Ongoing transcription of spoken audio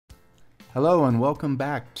Hello and welcome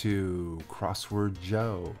back to Crossword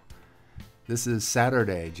Joe. This is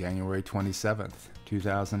Saturday, January 27th,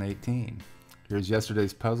 2018. Here's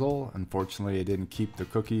yesterday's puzzle. Unfortunately, I didn't keep the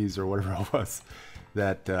cookies or whatever it was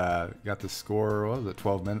that got the score. What was it,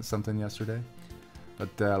 12 minutes something yesterday?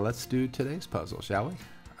 But let's do today's puzzle, shall we?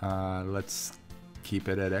 Let's keep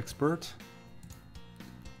it at expert.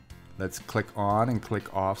 Let's click on and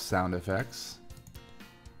click off sound effects.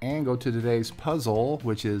 And go to today's puzzle,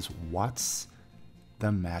 which is What's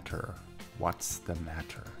the Matter? What's the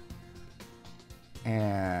Matter?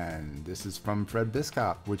 And this is from Fred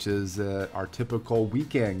Biscop, which is our typical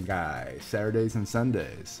weekend guy. Saturdays and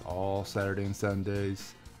Sundays. All Saturday and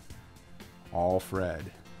Sundays. All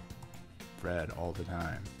Fred. Fred all the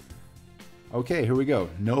time. Okay, here we go.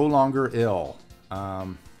 No longer ill.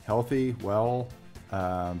 Healthy, well,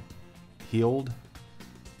 healed.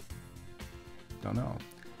 Don't know.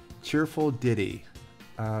 Cheerful ditty.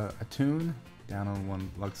 A tune. Down on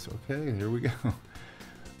one looks okay. Here we go.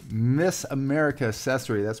 Miss America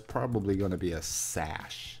accessory. That's probably going to be a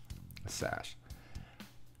sash. A sash.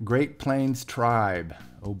 Great Plains tribe.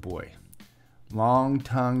 Oh boy.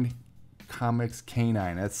 Long-tongued comics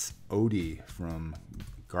canine. That's Odie from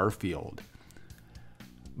Garfield.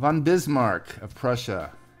 Von Bismarck of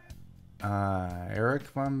Prussia. Erich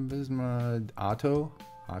von Bismarck. Otto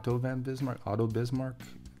von Bismarck. Otto Bismarck.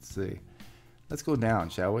 Let's see. Let's go down,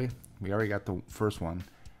 shall we? We already got the first one.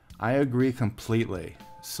 I agree completely.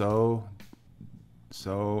 So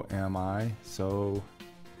am I.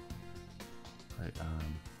 Right,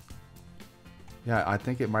 yeah, I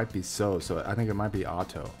think it might be so I think it might be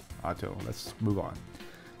Otto. Let's move on.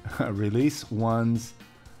 Release one's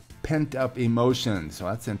pent-up emotions. So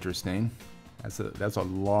that's interesting. That's a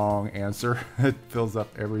long answer. It fills up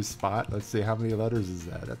every spot. Let's see, how many letters is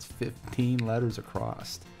that? That's 15 letters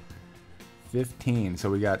across. 15. So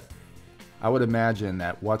we got, I would imagine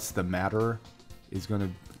that what's the matter is going to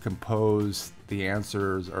compose the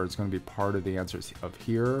answers, or it's going to be part of the answers of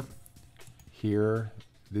here.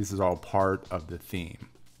 This is all part of the theme.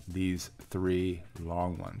 These three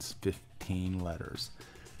long ones, 15 letters.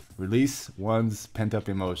 Release one's pent-up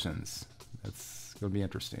emotions. That's going to be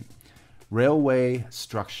interesting. Railway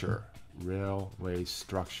structure. Railway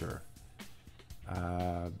structure.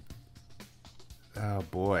 Oh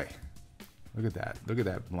boy. Look at that. Look at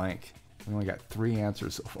that blank. We only got 3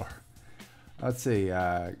 answers so far. Let's see.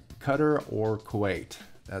 Qatar or Kuwait.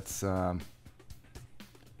 That's, I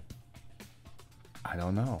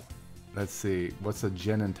don't know. Let's see. What's a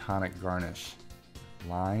gin and tonic garnish?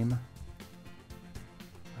 Lime.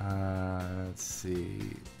 Let's see.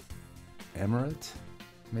 Emirate.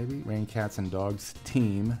 Maybe Rain Cats and Dogs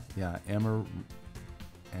team. Yeah, Emirate.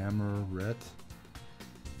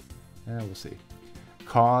 Yeah, we'll see.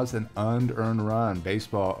 Cause an unearned run.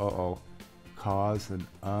 Baseball. Cause an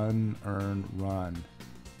unearned run.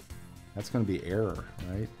 That's going to be error,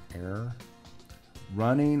 right? Error.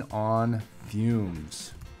 Running on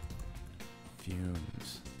fumes.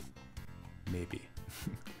 Fumes. Maybe.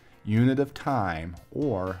 Unit of time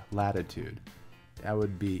or latitude. That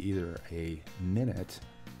would be either a minute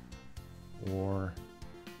or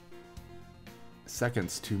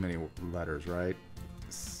seconds. Too many letters, right?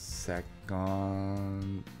 Second.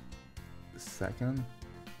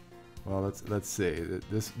 Well, let's see.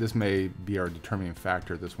 This may be our determining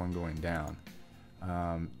factor. This one going down.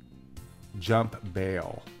 Jump,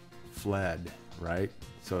 bail, fled, right?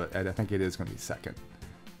 So I think it is going to be second.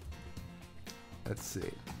 Let's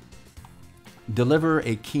see. Deliver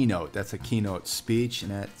a keynote. That's a keynote speech,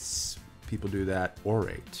 and that's, people do that.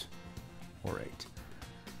 Orate.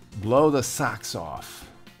 Blow the socks off.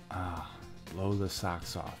 Blow the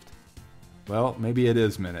socks off. Well, maybe it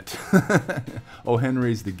is minute. O.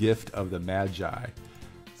 Henry's The Gift of the Magi.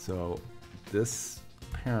 So this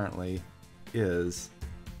apparently is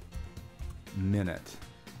minute.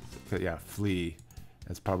 Yeah, flee.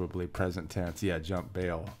 That's probably present tense. Yeah, jump,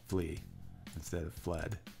 bail, flee instead of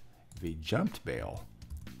fled. If he jumped bail,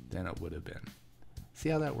 then it would have been. See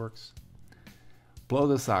how that works? Blow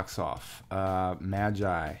the socks off.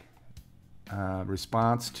 Magi.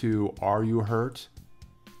 Response to Are you hurt?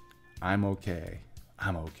 I'm okay.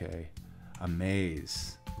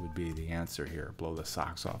 Amaze would be the answer here. Blow the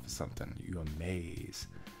socks off of something. You amaze.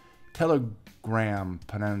 Telegram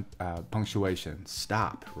punctuation.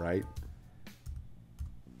 Stop, right?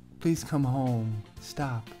 Please come home.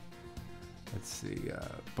 Stop. Let's see.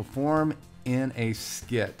 Perform in a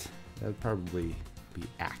skit. That would probably be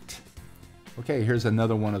act. Okay, here's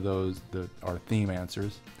another one of those, our theme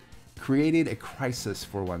answers. Created a crisis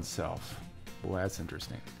for oneself. Boy, that's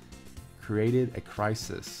interesting. Created a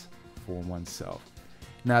crisis for oneself.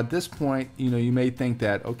 Now at this point, you may think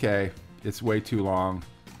that, okay, it's way too long,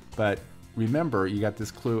 but remember, you got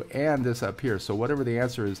this clue and this up here. So whatever the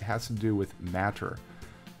answer is has to do with matter.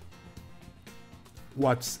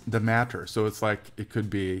 What's the matter? So it's like, it could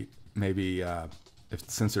be maybe,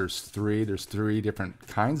 since there's three different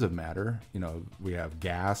kinds of matter. We have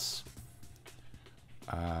gas,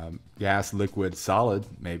 liquid, solid,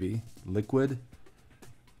 maybe. Liquid.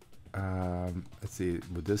 Let's see,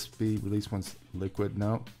 would this be at least one's liquid?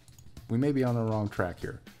 No, we may be on the wrong track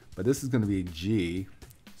here, but this is going to be G,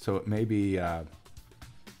 so it may be that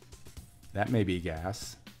may be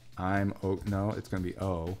gas. No, it's going to be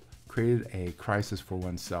O. Created a crisis for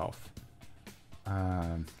oneself.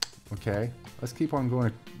 Okay, let's keep on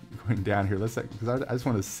going down here. Because I just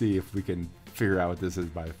want to see if we can figure out what this is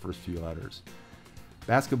by the first few letters.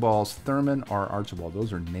 Basketballs, Thurman or Archibald.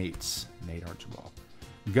 Those are Nate's. Nate Archibald.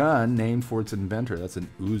 Gun, named for its inventor. That's an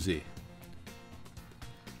Uzi.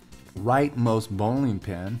 Rightmost bowling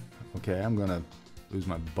pin. Okay, I'm going to lose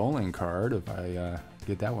my bowling card if I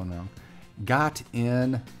get that one wrong. Got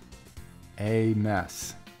in a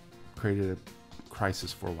mess. Created a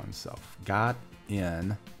crisis for oneself. Got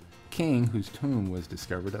in. King, whose tomb was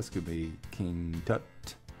discovered. That's going to be King Tut.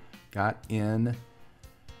 Got in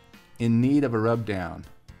need of a rub down.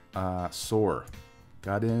 Sore.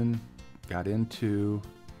 Got into.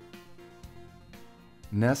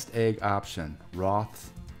 Nest egg option.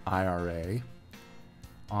 Roth IRA.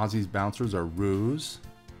 Aussie's bouncers are ruse.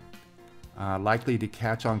 Likely to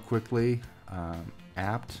catch on quickly.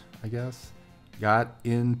 Apt, I guess. Got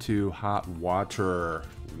into hot water.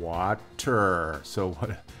 Water. So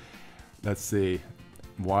what? Let's see.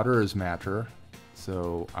 Water is matter.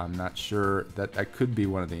 So I'm not sure that could be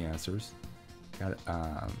one of the answers. Got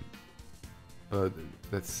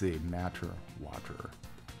let's see. Matter, water.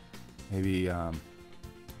 Maybe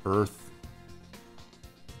earth,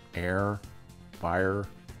 air, fire.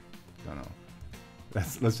 Don't know.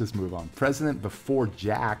 Let's just move on. President before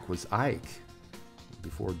Jack was Ike.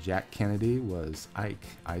 Before Jack Kennedy was Ike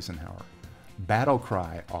Eisenhower. Battle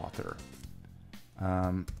cry author.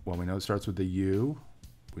 Well, we know it starts with the U.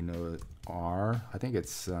 We know it R. I think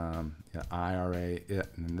it's IRA.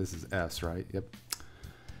 And this is S, right? Yep.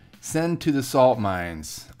 Send to the salt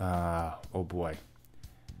mines. Oh boy.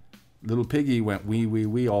 Little Piggy went wee, wee,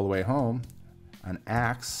 wee all the way home. An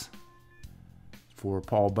axe for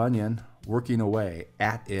Paul Bunyan. Working away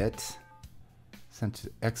at it. Sent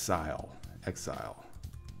to exile. Exile.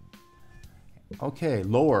 Okay,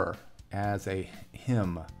 lower as a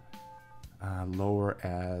hymn. Lower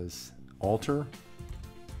as altar.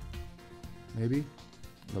 Maybe.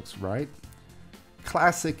 Looks right.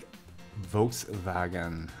 Classic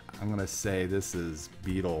Volkswagen. I'm going to say this is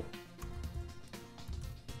Beetle.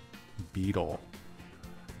 Beetle.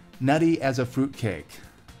 Nutty as a fruitcake.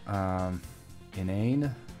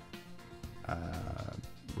 Inane.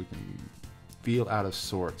 We can feel out of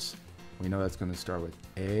sorts. We know that's going to start with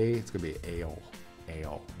A. It's going to be ale.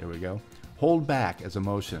 Ale. There we go. Hold back as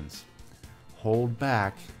emotions. Hold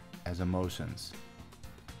back as emotions.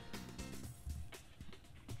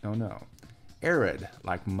 Oh no. Arid,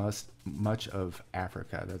 like much of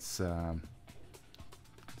Africa. That's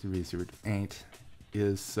ain't,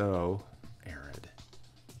 is so arid.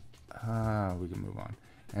 We can move on.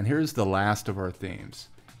 And here's the last of our themes.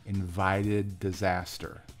 Invited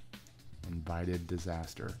disaster. Invited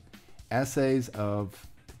disaster. Essays of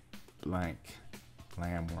blank.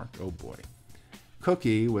 Glam work. Oh boy.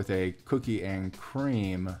 Cookie with a cookie and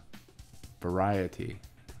cream variety.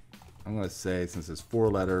 I'm going to say, since it's 4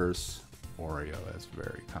 letters, Oreo. That's a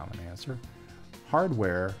very common answer.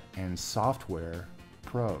 Hardware and software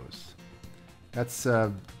pros. That's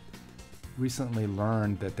recently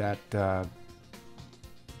learned that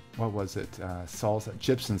what was it? Salsa,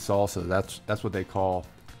 chips and salsa. That's what they call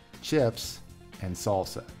chips and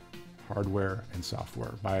salsa. Hardware and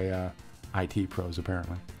software by IT pros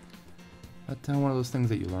apparently. That's one of those things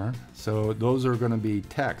that you learn. So those are going to be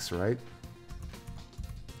texts, right?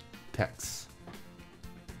 Texts.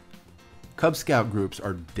 Cub Scout groups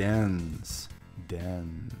are dens.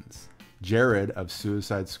 Dens. Jared of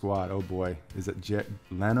Suicide Squad. Oh boy. Is it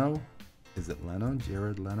Leno? Is it Leno?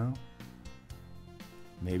 Jared Leno?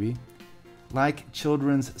 Maybe. Like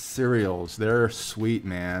children's cereals. They're sweet,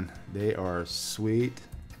 man. They are sweet.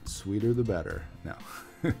 Sweeter the better. No.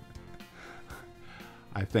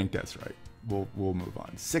 I think that's right. We'll move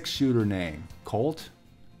on. 6-shooter name. Colt?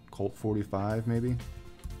 Colt 45 maybe?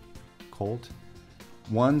 Colt.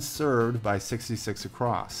 One served by 66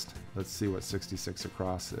 across. Let's see what 66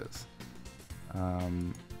 across is.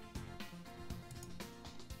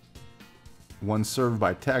 One served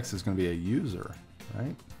by text is going to be a user.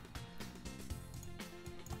 right?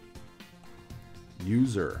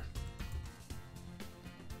 User.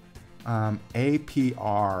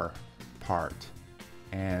 APR part.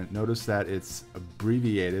 And notice that it's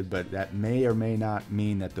abbreviated, but that may or may not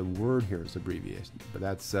mean that the word here is abbreviated. But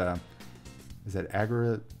that's, is that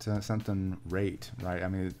aggregate something rate, right? I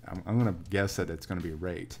mean, I'm going to guess that it's going to be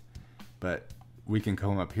rate. But we can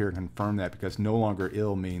come up here and confirm that because no longer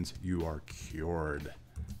ill means you are cured.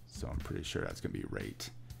 So I'm pretty sure that's going to be rate.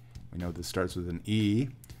 We know this starts with an E.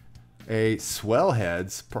 A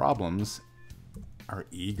swellhead's problems are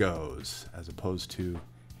egos as opposed to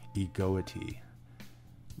egoity.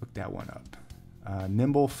 Look that one up.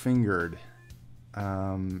 Nimble-fingered,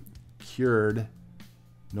 cured,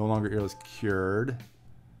 no longer ill is cured.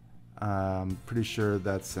 Pretty sure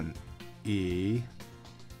that's an E.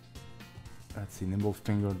 Let's see,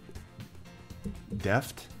 nimble-fingered,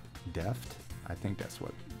 deft. I think that's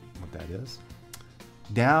what that is.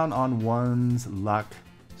 Down on one's luck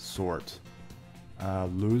sort.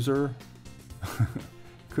 Loser.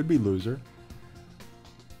 Could be loser.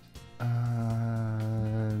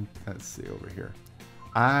 Let's see over here.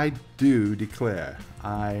 I do declare,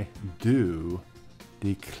 Mr.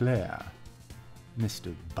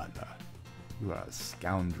 Butler, you are a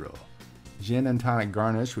scoundrel. Gin and tonic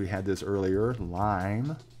garnish, we had this earlier.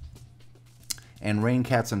 Lime. And rain,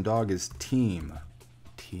 cats, and dog is team.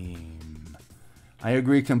 Team. I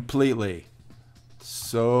agree completely.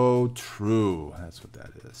 So true. That's what that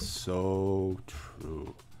is. So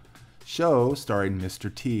true. Show starring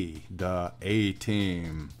Mr. T, the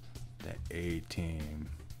A-Team. The A-Team.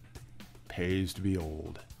 Pays to be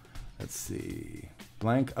old. Let's see.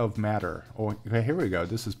 Blank of matter. Oh, okay, here we go.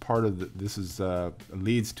 This is part of the, this is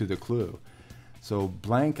leads to the clue. So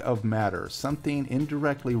blank of matter, something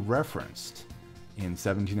indirectly referenced in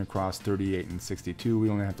 17 across, 38 and 62. We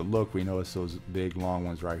only have to look. We notice those big long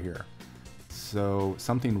ones right here. So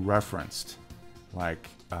something referenced like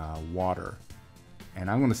water. And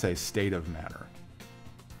I'm going to say state of matter.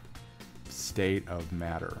 State of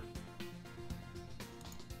matter.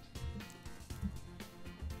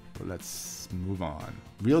 But let's move on.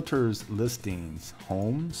 Realtors listings.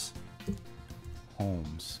 Homes.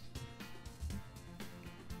 Homes.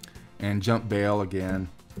 And jump bail again.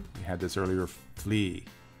 We had this earlier. Flee.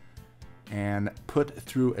 And put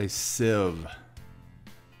through a sieve.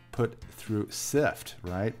 Put through sift,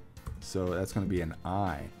 right? So that's going to be an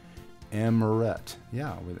I. Emirate.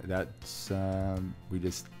 Yeah, that's we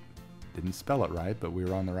just didn't spell it right, but we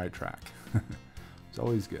were on the right track. It's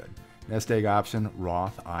always good. Nest egg option,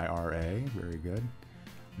 Roth IRA, very good.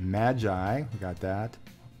 Magi, we got that.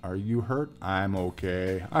 Are you hurt? I'm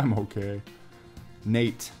okay. I'm okay.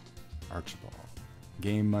 Nate, Archibald.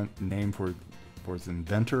 Game name for its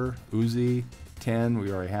inventor, Uzi. 10,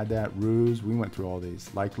 we already had that. Ruse, we went through all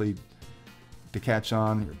these. Likely to catch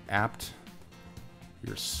on. You're apt.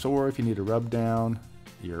 You're sore if you need a rub down.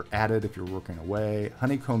 You're added if you're working away.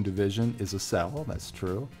 Honeycomb division is a cell, that's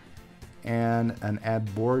true. And an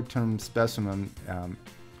arboretum specimen,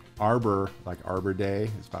 arbor, like Arbor Day,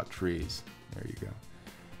 is about trees. There you go.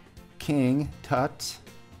 King, tut.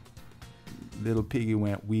 Little piggy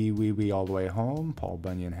went wee, wee, wee all the way home. Paul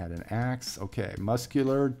Bunyan had an axe. Okay,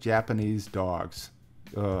 muscular Japanese dogs.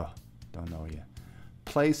 Ugh, don't know yet.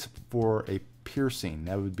 Place for a piercing,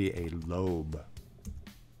 that would be a lobe.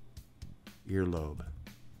 Earlobe.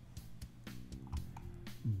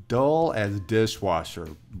 Dull as dishwasher.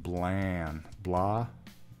 Bland. Blah.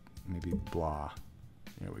 Maybe blah.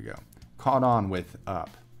 There we go. Caught on with up.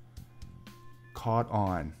 Caught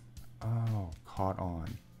on. Oh, caught on.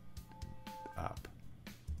 Up.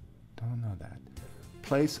 Don't know that.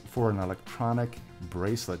 Place for an electronic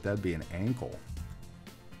bracelet. That'd be an ankle.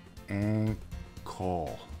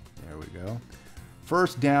 Ankle. There we go.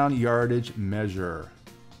 First down yardage measure.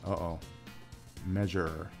 Uh-oh.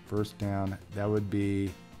 Measure. First down. That would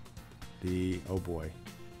be the, oh boy,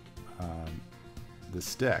 the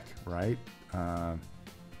stick, right?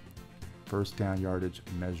 First down yardage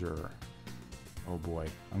measure. Oh boy,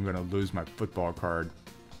 I'm going to lose my football card,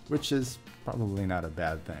 which is probably not a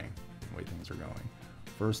bad thing, the way things are going.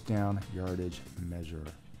 First down yardage measure.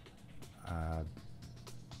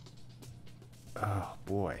 Oh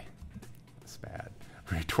boy, that's bad.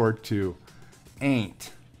 Retort to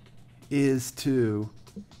ain't. Is to.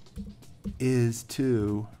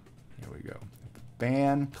 Here we go.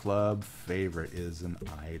 Fan club favorite is an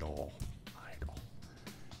idol. Idol.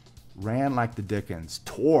 Ran like the Dickens.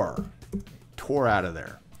 Tore out of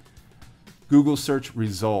there. Google search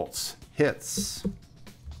results. Hits.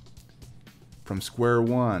 From square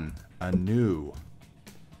one. Anew.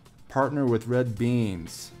 Partner with red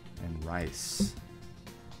beans and rice.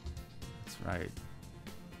 right.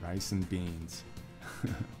 Rice and beans.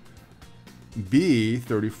 B,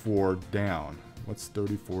 34 down. What's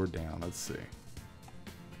 34 down? Let's see.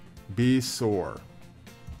 B, sore.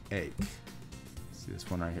 Ache. See this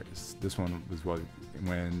one right here. This one was what,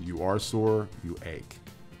 when you are sore, you ache.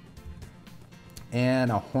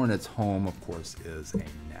 And a hornet's home, of course, is a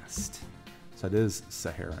nest. So it is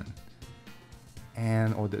Saharan.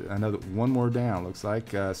 And another one more down. Looks like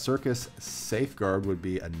circus safeguard would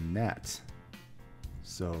be a net.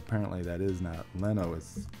 So apparently that is not Leno.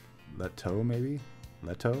 It's Leto, maybe?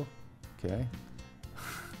 Leto? Okay.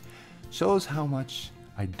 Shows how much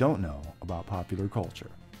I don't know about popular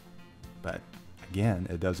culture. But again,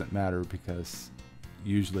 it doesn't matter because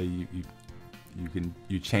usually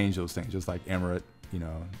you change those things, just like Emirate, you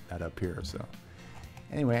know, that up here. So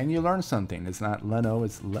anyway, and you learn something. It's not Leno,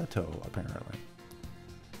 it's Leto, apparently.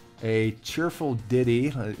 A cheerful ditty,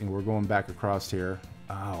 and we're going back across here.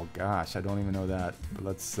 Oh gosh, I don't even know that. But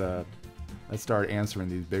let's start answering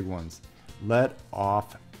these big ones. Let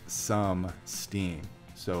off some steam.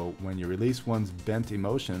 So when you release one's bent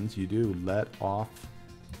emotions, you do let off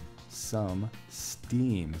some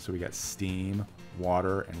steam. So we got steam,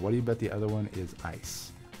 water, and what do you bet the other one is?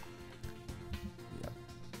 Ice.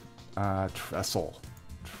 Yep. Trestle.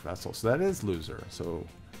 Trestle. So that is loser. So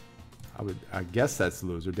I guess that's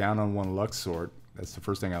loser. Down on one luck sort. That's the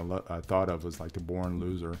first thing I thought of, was like the born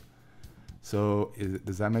loser. So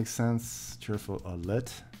does that make sense? Cheerful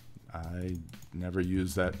lit. I never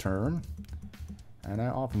use that term. And I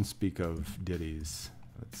often speak of ditties.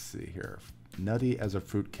 Let's see here. Nutty as a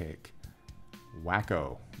fruitcake.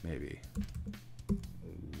 Wacko, maybe.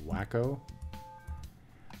 Wacko.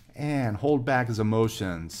 And hold back as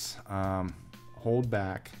emotions. Hold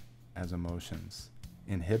back as emotions.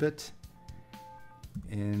 Inhibit.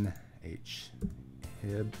 Inhibit.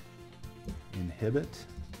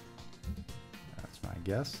 That's my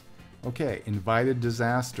guess. Okay, invited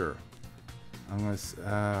disaster. I'm gonna,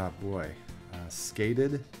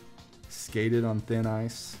 skated on thin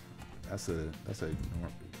ice. That's a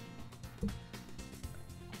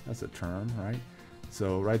term, right?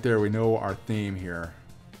 So right there we know our theme here.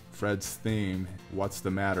 Fred's theme, what's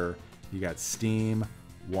the matter? You got steam,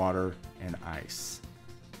 water, and ice.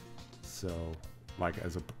 So like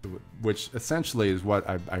which essentially is what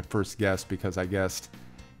I first guessed, because I guessed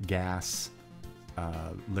gas,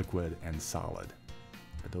 liquid, and solid.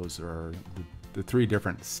 Those are the three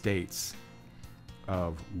different states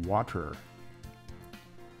of water.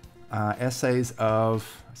 Essays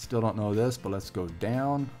of, I still don't know this, but let's go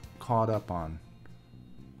down. Caught up on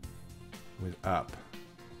with up.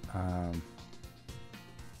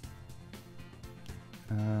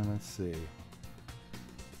 Let's see.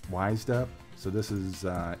 Wised up. So this is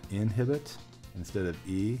inhibit instead of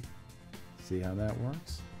E. See how that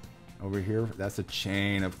works? Over here, that's a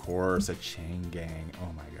chain, of course, a chain gang.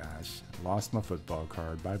 Oh my gosh, lost my football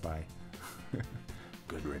card. Bye-bye.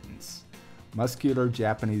 Good riddance. Muscular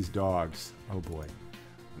Japanese dogs. Oh boy.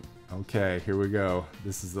 Okay, here we go.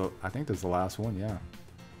 This is I think this is the last one, yeah.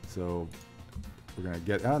 So we're gonna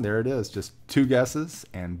get, there it is. Just two guesses,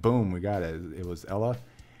 and boom, we got it. It was Ella.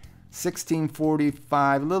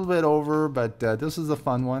 1645, a little bit over, but this is a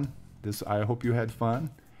fun one. I hope you had fun.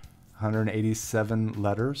 187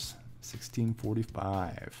 letters.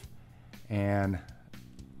 1645, and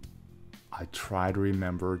I try to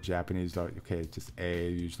remember Japanese dog. Okay, just A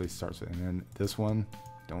usually starts with, and then this one,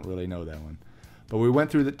 don't really know that one. But we went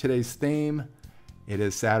through today's theme. It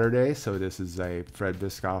is Saturday, so this is a Fred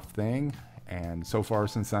Biscoff thing, and so far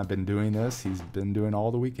since I've been doing this, he's been doing all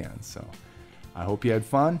the weekends. So I hope you had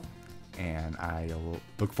fun, and I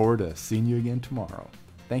look forward to seeing you again tomorrow.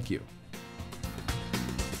 Thank you.